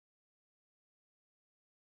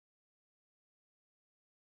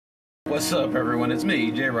What's up, everyone? It's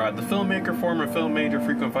me, Jrod, the filmmaker, former film major,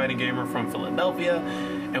 frequent fighting gamer from Philadelphia,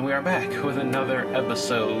 and we are back with another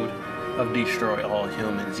episode of Destroy All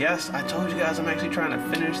Humans. Yes, I told you guys I'm actually trying to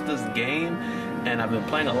finish this game, and I've been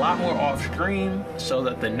playing a lot more off-screen so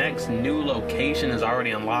that the next new location is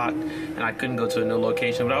already unlocked, and I couldn't go to a new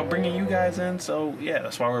location without bringing you guys in, so yeah,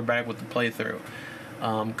 that's why we're back with the playthrough.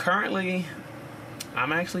 Currently,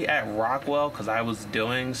 I'm actually at Rockwell because I was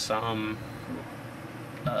doing some...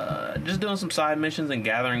 just doing some side missions and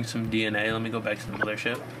gathering some DNA. Let me go back to the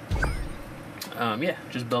mothership. Yeah,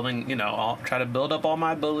 just building, you know, I'll try to build up all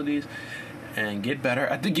my abilities and get better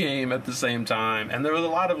at the game at the same time. And there was a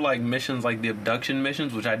lot of like missions, like the abduction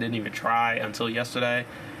missions, which I didn't even try until yesterday,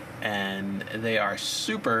 and they are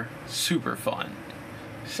super fun.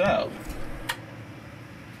 So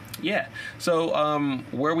yeah, so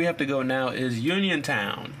where we have to go now is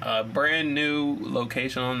Uniontown, a brand new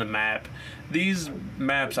location on the map. These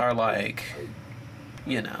maps are like,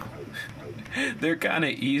 you know, they're kind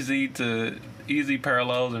of easy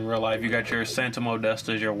parallels in real life. You got your Santa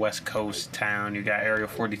Modesta's your West Coast town. You got Area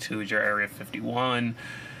 42 is your Area 51.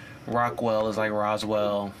 Rockwell is like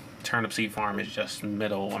Roswell. Turnip Seed Farm is just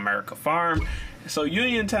Middle America Farm. So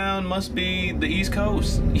Uniontown must be the East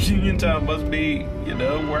Coast. Uniontown must be, you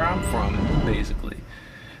know, where I'm from, basically.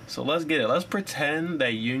 So let's get it. Let's pretend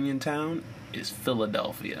that Uniontown is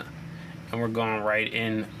Philadelphia. And we're going right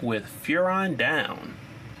in with Furon Down.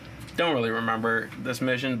 Don't really remember this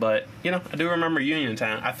mission, but, you know, I do remember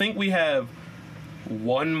Uniontown. I think we have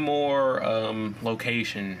one more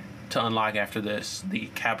location to unlock after this, the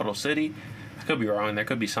capital city. I could be wrong. There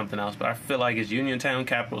could be something else, but I feel like it's Uniontown,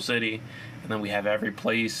 capital city, and then we have every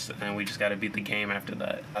place, and we just got to beat the game after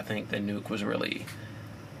that. I think the nuke was really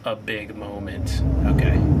a big moment.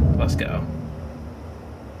 Okay, let's go.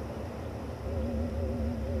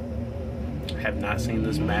 Have not seen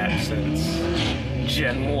this map since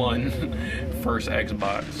Gen 1, first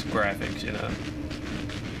Xbox graphics, you know.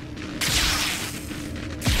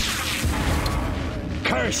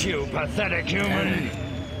 Curse you, pathetic human!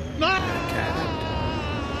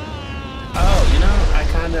 Oh, you know,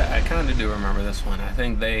 I kinda do remember this one. I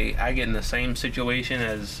think I get in the same situation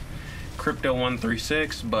as Crypto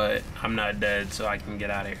 136, but I'm not dead, so I can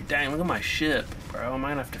get out of here. Dang, look at my ship, bro. I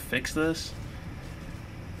might have to fix this.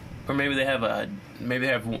 Or maybe they have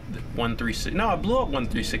 136. No, I blew up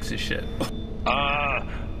 136's ship.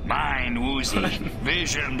 Mind woozy,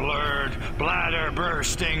 vision blurred, bladder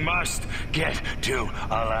bursting, must get to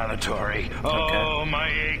a lavatory. Oh, my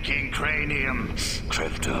aching cranium.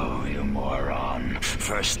 Crypto, you moron.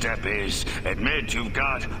 First step is admit you've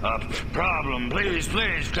got a problem. Please,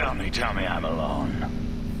 tell me I'm alone.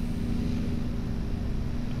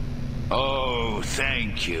 Oh,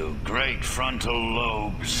 thank you. Great frontal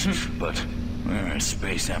lobes. But where in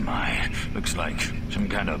space am I? Looks like some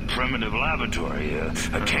kind of primitive lavatory, a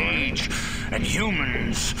cage, and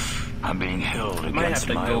humans are being held against my will. Might have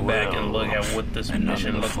to go back and look at what this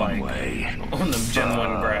mission looked like on the Gen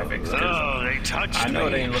 1 graphics. Oh, they touched me. I know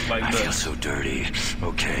they didn't look like this. I feel so dirty.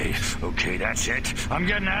 Okay, that's it. I'm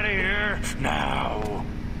getting out of here now.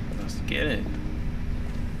 Let's get it.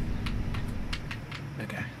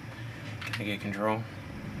 Okay. Can I get control?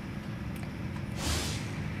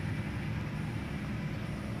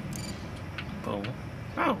 Boom.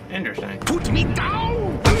 Oh, interesting. Put me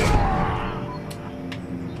down!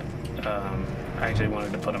 I actually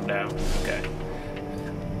wanted to put him down. Okay.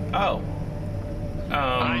 Oh.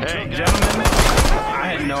 Hey, gentlemen,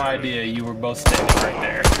 I had no idea you were both standing right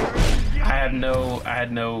there. I had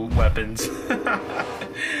no weapons.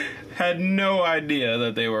 Had no idea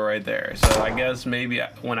that they were right there. So I guess maybe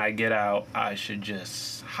when I get out, I should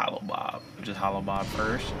just hollow bob. Just hollow bob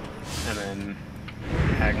first, and then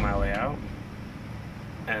hack my way out.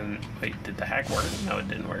 And wait, did the hack work? No, it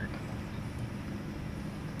didn't work.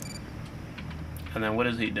 And then what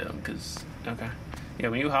does he do? Because, okay. Yeah,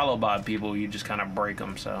 when you hollow bob people, you just kind of break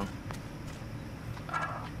them, so.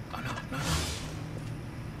 Oh, no.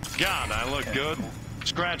 God, I look good.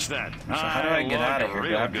 Scratch that. So how do I get out of here?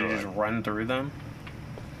 Do I have to just run through them?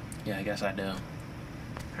 Yeah, I guess I do.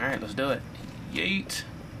 Alright, let's do it. Yeet.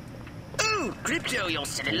 Ooh, Crypto, you're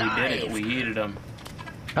still alive. We did it. We yeeted them.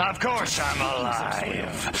 Of course I'm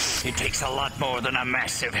alive. It takes a lot more than a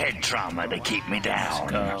massive head trauma to keep me down.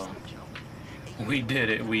 Let's go. We did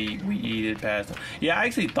it. We yeeted past them. Yeah, I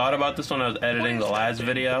actually thought about this when I was editing the last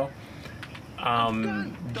video.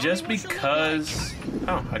 Just because...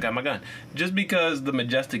 Oh, I got my gun. Just because the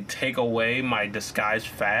Majestic take away my disguise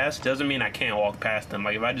fast doesn't mean I can't walk past them.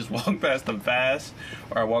 Like, if I just walk past them fast,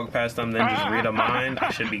 or I walk past them then just read a mind,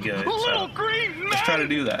 I should be good. So, let's try to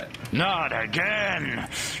do that. Not again.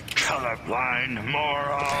 colorblind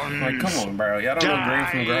morons. Like, come on, bro. Y'all don't know green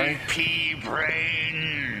from gray? pea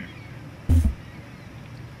brain.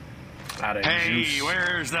 Out of Hey, juice.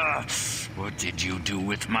 where's the... What did you do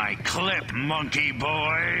with my clip, monkey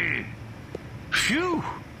boy? Phew.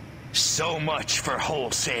 So much for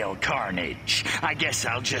wholesale carnage. I guess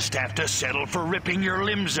I'll just have to settle for ripping your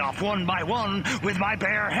limbs off one by one with my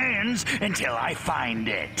bare hands until I find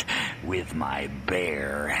it. With my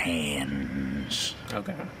bare hands.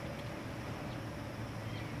 Okay.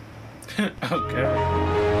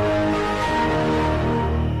 Okay.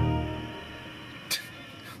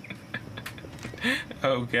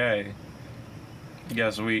 Okay.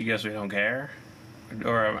 Guess we don't care?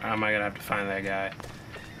 Or am I gonna have to find that guy?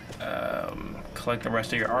 Collect the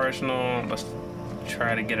rest of your arsenal. Let's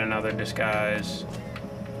try to get another disguise.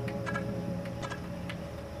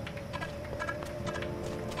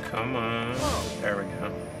 Come on. There we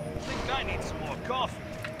go. I think I need some more coffee.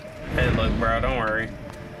 Hey, look, bro, don't worry.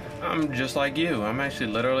 I'm just like you. I'm actually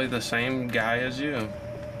literally the same guy as you.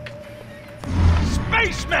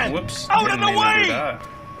 Spacemen! Whoops. Out of didn't the mean to do way! that.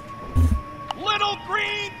 Little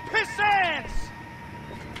green pissants!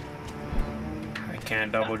 I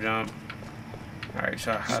can't double jump. Alright,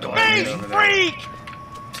 so how do I Space get over freak!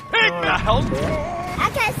 Pick the hell!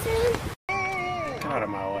 I got some. there? Get out of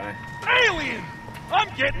my way. Alien!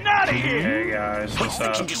 I'm getting out of here! Hey guys, what's The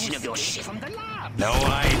up? condition of your ship from the lab. No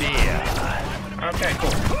idea. Okay, cool.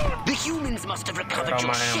 The humans must have Got recovered all your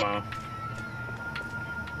my ship. ammo.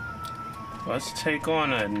 Let's take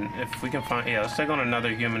on if we can find, yeah, let's take on another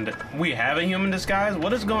human. We have a human disguise?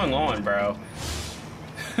 What is going on, bro?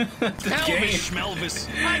 The game. Schmelvis.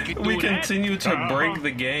 I could do We that. continue to break the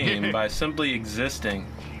game by simply existing.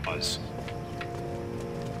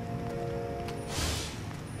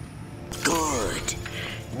 Good.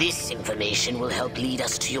 This information will help lead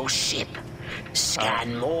us to your ship.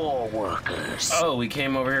 Scan more workers. Oh, we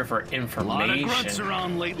came over here for A lot of grunts information.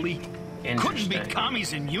 around lately. Couldn't be Interesting.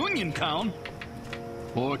 commies in Uniontown.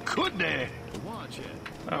 Or could they? Watch it.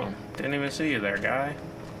 Oh, didn't even see you there, guy.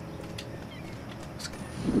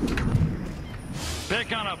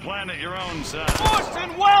 Pick on a planet your own size.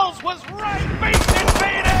 Orson Welles was right! Base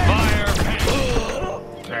invaded! Fire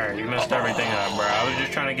paint. Alright, you messed everything up, bro. I was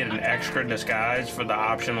just trying to get an extra disguise for the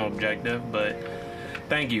optional objective, but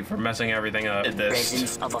thank you for messing everything up.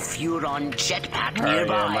 Presence of a Furon jetpack Alright,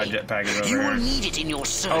 nearby. yeah, my jetpack is over You will here. need it in your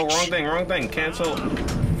search. Oh, wrong thing. Cancel.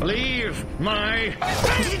 Leave my...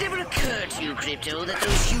 Did it ever occur to you, Crypto, that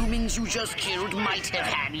those humans you just killed might have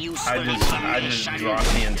had useful I just information? dropped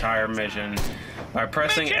the entire mission by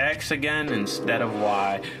pressing X again instead of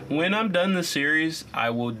Y. When I'm done the series, I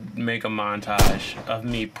will make a montage of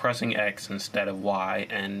me pressing X instead of Y,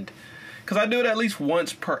 and because I do it at least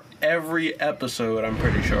once per every episode, I'm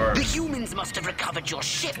pretty sure. The humans must have recovered your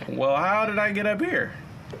ship. Well, how did I get up here?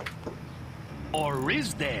 Or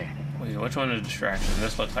is there? Wait, which one is distraction?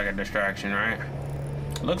 This looks like a distraction, right?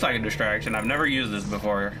 Looks like a distraction. I've never used this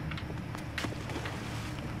before.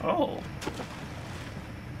 Oh.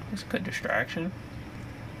 It's a good distraction.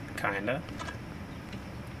 Kinda.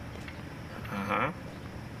 Uh-huh.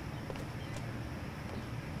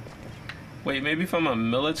 Wait, maybe if I'm a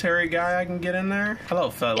military guy I can get in there? Hello,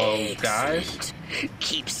 fellow guys. Excellent.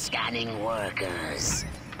 Keep scanning workers.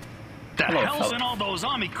 The Hello, hell's fellow. in all those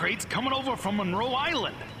army crates coming over from Monroe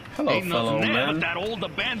Island? Hello, Ain't fellow nothing there men. but that old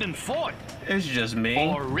abandoned fort. It's just me,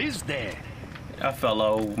 Or is there? a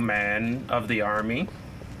fellow man of the army.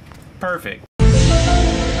 Perfect.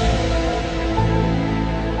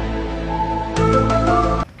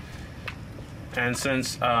 And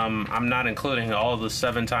since I'm not including all the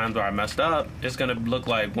 7 times where I messed up, it's gonna look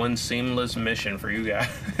like one seamless mission for you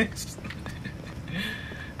guys.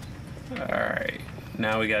 Alright,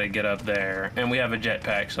 now we gotta get up there. And we have a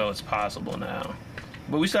jetpack, so it's possible now.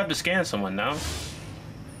 But we still have to scan someone now.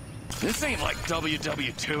 This ain't like There's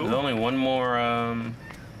WW2. only one more, yeah,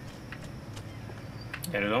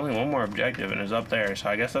 there's only one more objective, and it's up there, so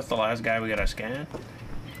I guess that's the last guy we gotta scan.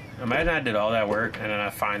 Imagine I did all that work, and then I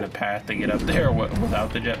find a path to get up there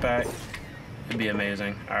without the jetpack. It'd be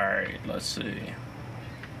amazing. Alright, let's see.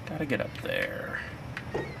 Gotta get up there.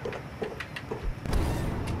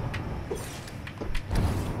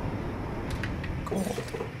 Cool.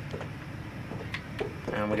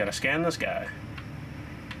 And we gotta scan this guy.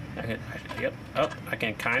 Yep. Oh, I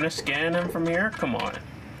can kind of scan him from here. Come on.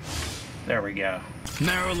 There we go.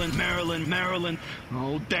 Maryland.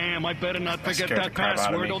 Oh, damn, I better not forget scared the that crap out of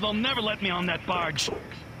password me. or they'll never let me on that barge.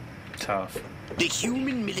 Tough. The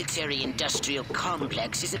human military-industrial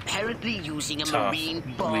complex is apparently using a marine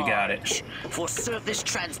barge We got it. for surface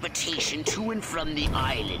transportation to and from the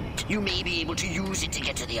island. You may be able to use it to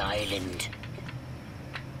get to the island.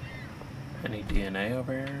 Any DNA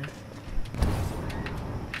over here?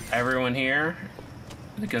 Everyone here?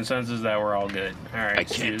 The consensus is that we're all good. Alright, I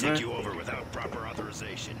can't excuse take me. you over without proper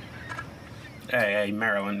authorization. Hey,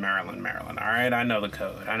 Maryland. Alright, I know the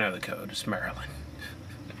code. It's Maryland.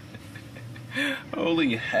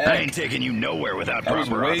 Holy heck. I ain't taking you nowhere without That was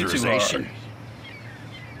proper way too authorization. hard.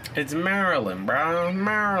 It's Maryland, bro.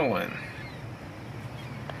 Maryland.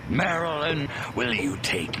 Marilyn, will you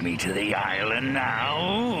take me to the island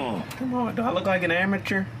now? Come on, do I look like an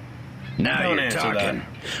amateur? Now Don't you're answer talking.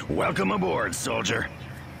 Welcome aboard, soldier.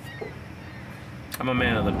 I'm a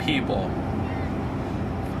man of the people.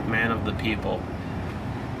 Man of the people.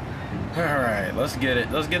 Alright, let's get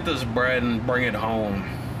it. Let's get this bread and bring it home.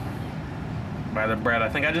 By the bread, I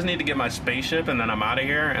think I just need to get my spaceship and then I'm out of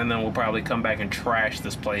here, and then we'll probably come back and trash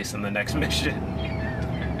this place in the next mission.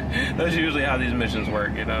 That's usually how these missions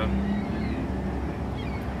work, you know?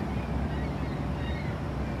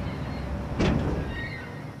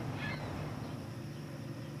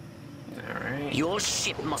 Alright. Your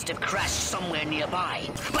ship must have crashed somewhere nearby,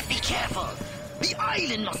 but be careful. The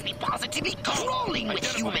island must be positively crawling with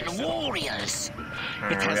human warriors.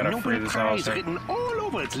 Alright, we gotta free this officer. written all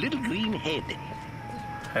over its little green head.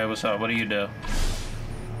 Hey, what's up? What do? You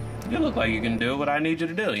look like you can do what I need you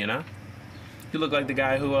to do, you know? You look like the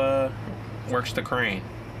guy who, works the crane.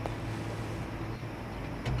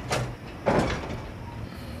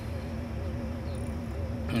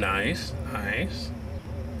 Nice. Alright.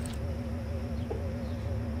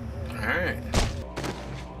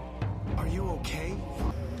 Are you okay?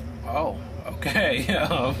 Oh, okay.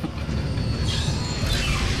 I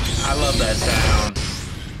love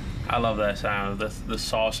that sound. The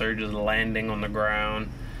saucer just landing on the ground.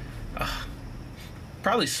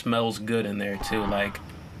 Probably smells good in there too, like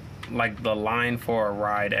the line for a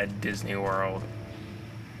ride at Disney World.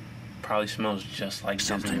 Probably smells just like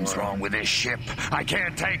Disney Something's World. wrong with this ship. I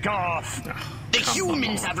can't take off. The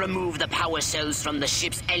humans have removed the power cells from the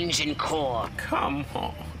ship's engine core. Come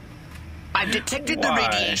on. I've detected Why? the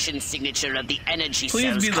radiation signature of the energy Please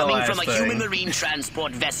cells be the coming last from a thing. human marine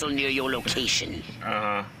transport vessel near your location.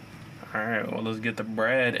 Alright, well, let's get the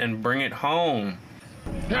bread and bring it home.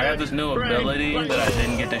 I got this new ability that I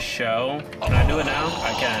didn't get to show. Can I do it now?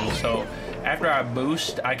 I can. So, after I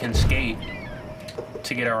boost, I can skate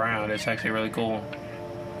to get around. It's actually really cool.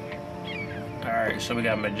 Alright, so we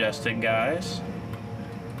got majestic guys.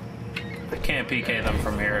 I can't PK them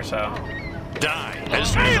from here, so... Die.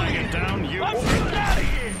 As soon as I get down, you...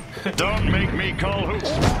 Don't make me call who...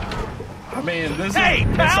 I mean, this Hey,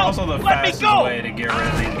 is pal, also the let me fastest go. way to get rid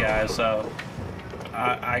of these guys, so...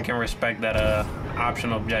 I can respect that,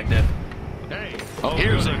 optional objective. Hey,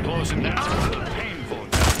 here's a close and down. Painful.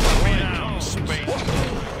 Put me down, space.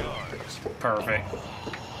 Perfect.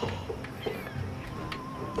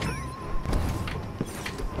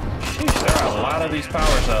 Sheesh, there are a lot of these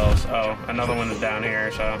power cells. Oh, another one is down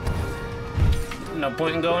here, so... No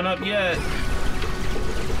point in going up yet.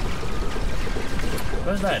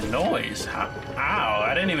 What's that noise? Ow,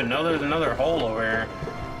 I didn't even know there was another hole over here.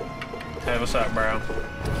 Hey, what's up, bro?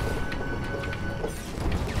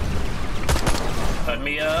 Let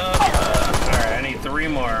me up. Alright, I need 3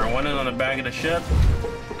 more. One is on the back of the ship.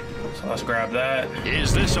 So let's grab that.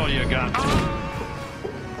 Is this all you got?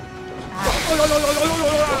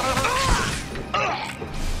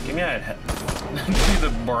 Give me that. Give me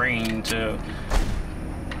the brain, too.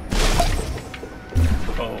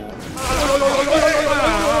 Oh.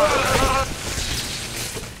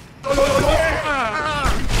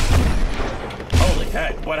 Holy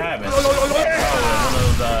heck, what happened? Oh, one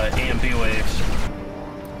of those EMP waves.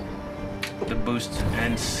 The boost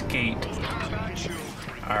and skate.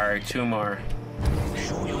 Alright, 2 more.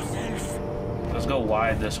 Let's go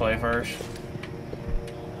wide this way first.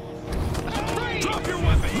 Drop your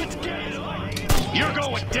weapon. Let's get it. You're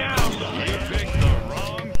going down. You picked the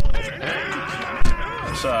wrong...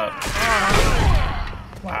 What's up?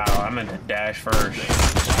 Wow, I meant to dash first.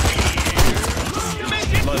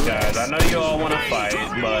 Look, guys, I know you all want to fight,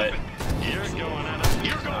 but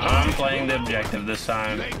I'm playing the objective this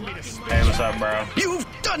time. Hey, what's up, bro? You've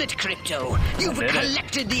done it, Crypto. You've did it.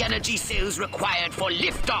 collected the energy cells required for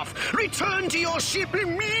liftoff. Return to your ship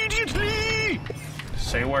immediately.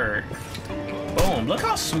 Say word. Boom, look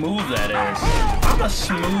how smooth that is. I'm a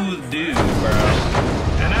smooth dude, bro.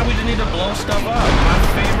 And now we just need to blow stuff up. My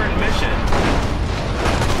favorite mission.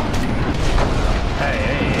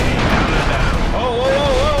 Hey, down. Oh,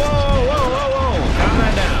 whoa.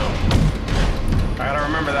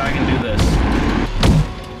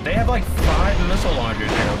 missile launchers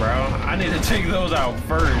here, bro. I need to take those out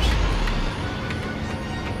first.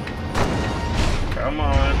 Come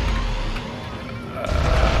on.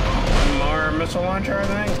 One more missile launcher,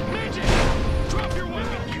 I think.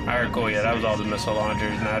 Alright, cool. Yeah, that was all the missile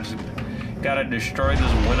launchers. Now I just gotta destroy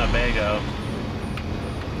this Winnebago.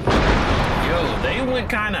 Yo, they went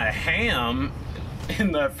kind of ham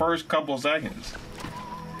in the first couple seconds.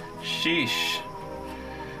 Sheesh.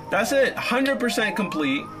 That's it. 100%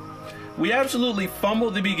 complete. We absolutely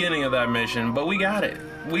fumbled the beginning of that mission, but we got it.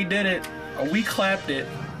 We did it. We clapped it.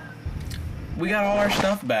 We got all our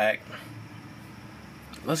stuff back.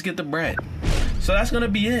 Let's get the bread. So that's gonna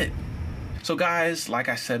be it. So guys, like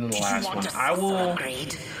I said in the last one, I will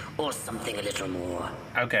upgrade or something a little more.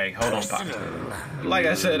 Okay, hold on, Pop. Like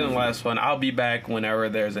I said in the last one, I'll be back whenever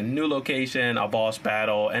there's a new location, a boss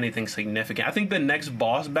battle, anything significant. I think the next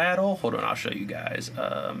boss battle, hold on, I'll show you guys.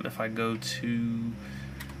 If I go to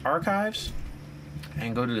archives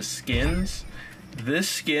and go to the skins, this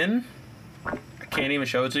skin, I can't even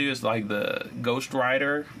show it to you. It's like the Ghost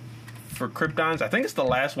Rider for Kryptons. I think it's the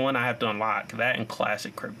last one I have to unlock. That and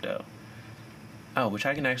Classic Crypto. Oh, which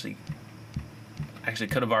I can actually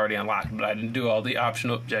could have already unlocked, but I didn't do all the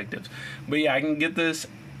optional objectives. But yeah, I can get this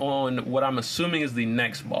on what I'm assuming is the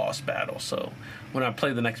next boss battle. So when I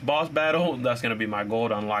play the next boss battle, that's going to be my goal,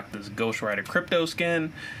 to unlock this Ghost Rider Crypto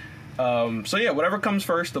skin. So yeah, whatever comes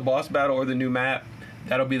first, the boss battle or the new map,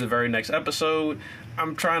 that'll be the very next episode.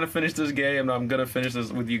 I'm trying to finish this game, and I'm going to finish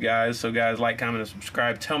this with you guys. So guys, like, comment, and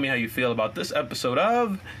subscribe. Tell me how you feel about this episode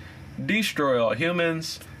of Destroy All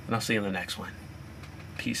Humans, and I'll see you in the next one.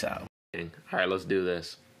 Peace out. All right, let's do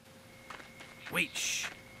this. Wait, shh.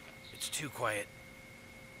 It's too quiet.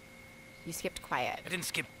 You skipped quiet. I didn't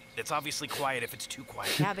skip. It's obviously quiet if it's too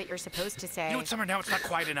quiet. Yeah, but you're supposed to say... You know what, Summer? Now it's not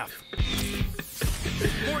quiet enough.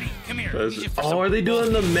 Morty, come here. Oh, are they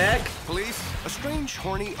doing the mech? Police, a strange,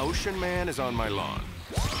 horny ocean man is on my lawn.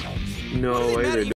 No way.